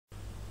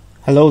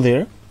Hello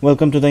there,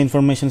 welcome to the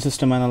Information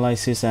System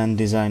Analysis and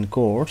Design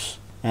course,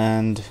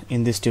 and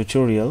in this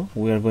tutorial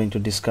we are going to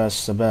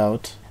discuss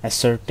about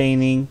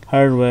ascertaining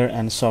hardware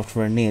and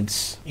software needs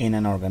in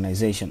an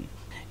organization.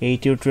 এই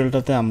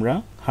টিউটোরিয়ালটাতে আমরা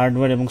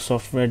hardware এবং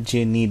software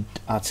যে need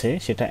আছে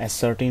সেটা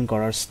ascertain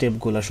করার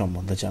স্টেপগুলো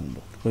সম্বন্ধে জানব.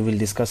 We will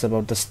discuss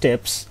about the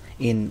steps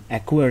in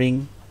acquiring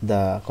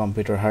the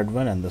computer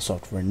hardware and the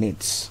software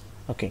needs.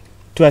 Okay.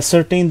 To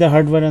ascertain the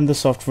hardware and the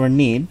software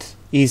need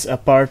is a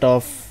part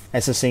of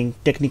assessing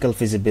technical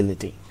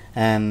feasibility,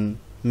 and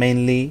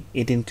mainly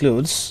it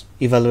includes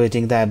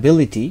evaluating the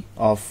ability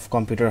of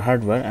computer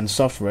hardware and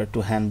software to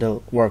handle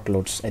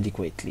workloads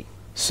adequately.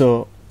 So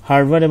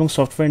hardware এবং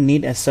software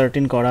need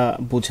ascertain করা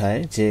বোঝায়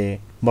যে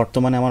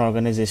বর্তমানে আমার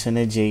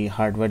অর্গানাইজেশনে যেই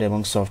hardware এবং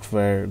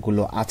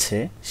সফটওয়্যারগুলো আছে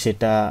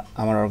সেটা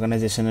আমার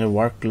অর্গানাইজেশনের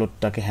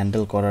ওয়ার্কলোডটাকে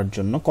হ্যান্ডেল করার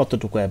জন্য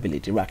কতটুকু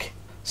অ্যাবিলিটি রাখে.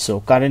 সো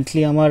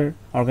কারেন্টলি আমার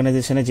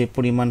অর্গানাইজেশনে যে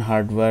পরিমাণ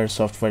হার্ডওয়্যার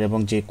সফটওয়্যার এবং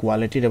যে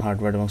কোয়ালিটির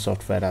হার্ডওয়্যার এবং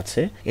সফটওয়্যার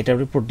আছে এটার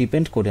উপর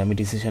ডিপেন্ড করে আমি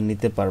ডিসিশন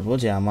নিতে পারবো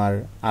যে আমার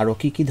আরও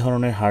কি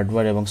ধরনের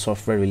হার্ডওয়্যার এবং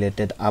সফটওয়্যার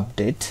রিলেটেড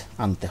আপডেট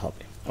আনতে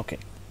হবে. ওকে,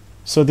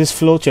 so this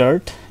flow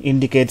chart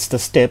indicates the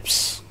steps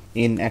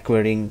in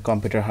acquiring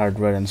computer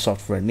hardware and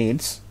software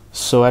needs.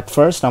 So at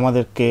first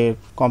আমাদেরকে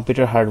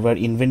কম্পিউটার হার্ডওয়্যার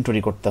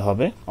ইনভেন্টরি করতে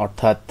হবে,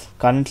 অর্থাৎ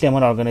কারেন্টলি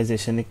আমার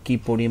অর্গানাইজেশনে কি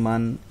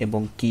পরিমাণ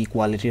এবং কি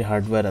কোয়ালিটির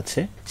হার্ডওয়্যার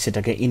আছে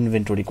সেটাকে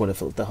ইনভেন্টরি করে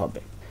ফেলতে হবে.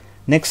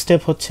 নেক্সট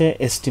স্টেপ হচ্ছে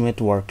এস্টিমেট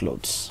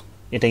ওয়ার্কলোডস.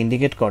 এটা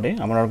ইন্ডিকেট করে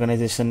আমার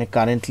অর্গানাইজেশনে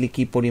কারেন্টলি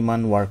কি পরিমাণ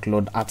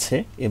ওয়ার্কলোড আছে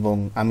এবং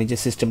আমি যে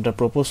সিস্টেমটা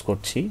প্রপোজ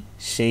করছি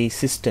সেই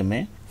সিস্টেমে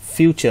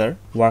ফিউচার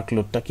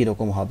ওয়ার্কলোডটা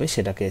কীরকম হবে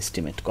সেটাকে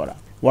এস্টিমেট করা.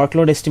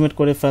 ওয়ার্কলোড এস্টিমেট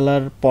করে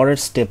ফেলার পরের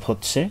স্টেপ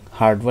হচ্ছে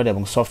হার্ডওয়্যার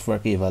এবং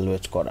সফটওয়্যারকে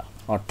ইভ্যালুয়েট করা,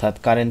 অর্থাৎ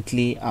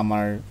কারেন্টলি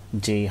আমার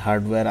যে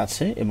হার্ডওয়্যার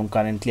আছে এবং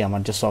কারেন্টলি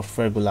আমার যে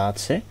সফটওয়্যারগুলো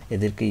আছে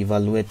এদেরকে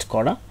ইভ্যালুয়েট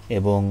করা,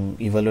 এবং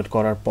ইভ্যালুয়েট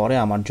করার পরে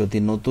আমার যদি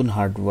নতুন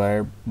হার্ডওয়্যার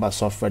বা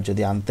সফটওয়্যার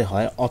যদি আনতে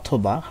হয়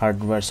অথবা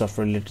হার্ডওয়্যার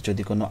সফটওয়্যার রিলেটেড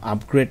যদি কোনো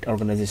আপগ্রেড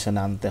অর্গানাইজেশনে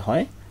আনতে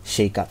হয়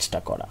সেই কাজটা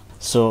করা.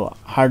 সো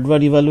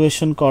হার্ডওয়্যার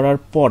ইভ্যালুয়েশন করার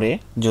পরে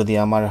যদি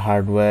আমার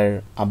হার্ডওয়্যার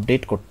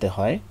আপডেট করতে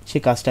হয়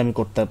সেই কাজটা আমি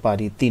করতে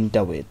পারি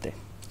তিনটা ওয়েতে.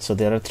 So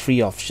there are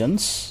three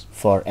options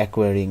for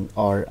acquiring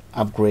or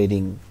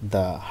upgrading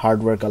the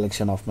hardware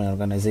collection of my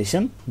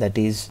organization. That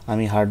is,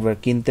 আমি হার্ডওয়্যার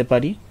কিনতে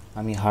পারি,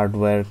 আমি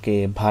হার্ডওয়্যারকে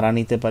ভাড়া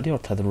নিতে পারি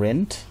অর্থাৎ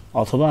রেন্ট,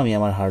 অথবা আমি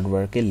আমার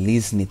হার্ডওয়্যারকে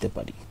লিজ নিতে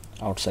পারি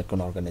আউটসাইড কোন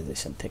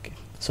অর্গানাইজেশন থেকে.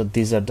 So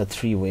these are the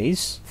three ways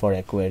for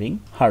acquiring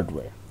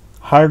hardware.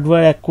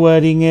 Hardware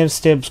acquiring এর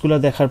স্টেপসগুলো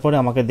দেখার পরে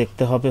আমাকে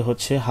দেখতে হবে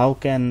হচ্ছে how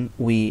can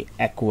we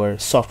acquire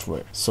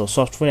software. So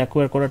software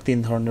acquire করার তিন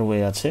ধরনের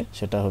ওয়ে আছে.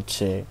 সেটা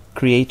হচ্ছে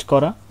ক্রিয়েট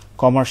করা,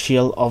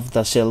 কমার্শিয়াল অফ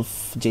দ্য শেলফ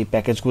যেই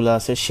প্যাকেজগুলো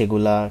আছে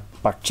সেগুলা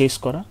পারচেস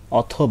করা,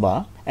 অথবা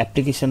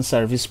অ্যাপ্লিকেশন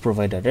সার্ভিস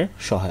প্রোভাইডারের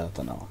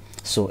সহায়তা নেওয়া.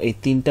 সো এই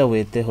তিনটা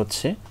ওয়েতে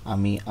হচ্ছে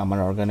আমি আমার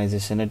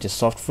অর্গানাইজেশনের যে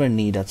সফটওয়্যার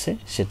নিড আছে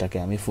সেটাকে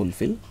আমি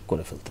ফুলফিল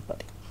করে ফেলতে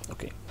পারি.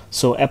 ওকে,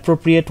 সো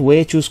অ্যাপ্রোপ্রিয়েট ওয়ে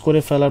চুজ করে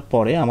ফেলার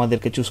পরে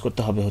আমাদেরকে চুজ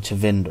করতে হবে হচ্ছে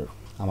ভেন্ডর.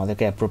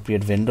 আমাদেরকে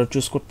অ্যাপ্রোপ্রিয়েট ভেন্ডর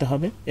চুজ করতে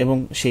হবে এবং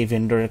সেই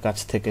ভেন্ডরের কাছ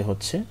থেকে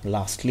হচ্ছে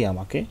লাস্টলি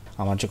আমাকে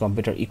আমার যে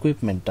কম্পিউটার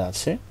ইকুইপমেন্টটা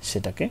আছে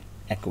সেটাকে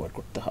acquire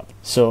করতে হবে.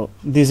 So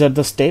these are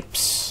the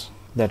steps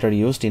that are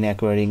used in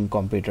acquiring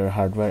computer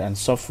hardware and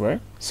software.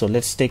 So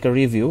let's take a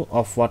review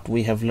of what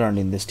we have learned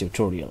in this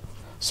tutorial.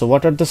 So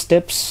what are the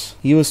steps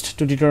used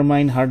to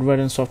determine hardware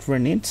and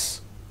software needs?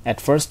 At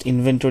first,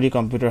 inventory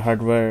computer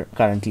hardware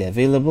currently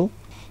available.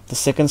 The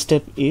second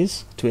step is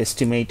to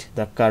estimate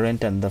the current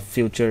and the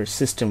future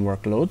system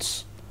workloads.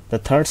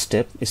 The third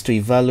step is to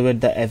evaluate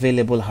the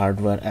available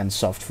hardware and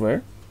software,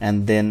 and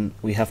then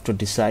we have to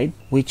decide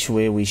which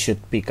way we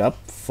should pick up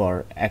for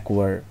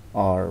acquire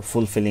or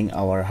fulfilling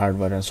our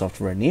hardware and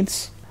software needs.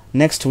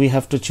 Next, we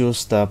have to choose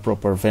the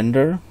proper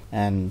vendor,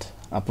 and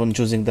upon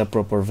choosing the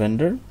proper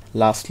vendor,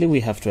 lastly we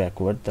have to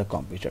acquire the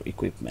computer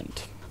equipment.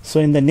 So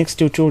in the next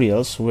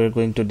tutorials we're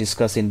going to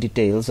discuss in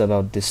details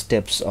about the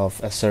steps of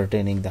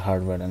ascertaining the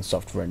hardware and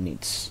software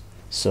needs.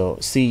 So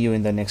see you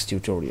in the next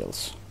tutorials.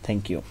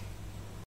 Thank you.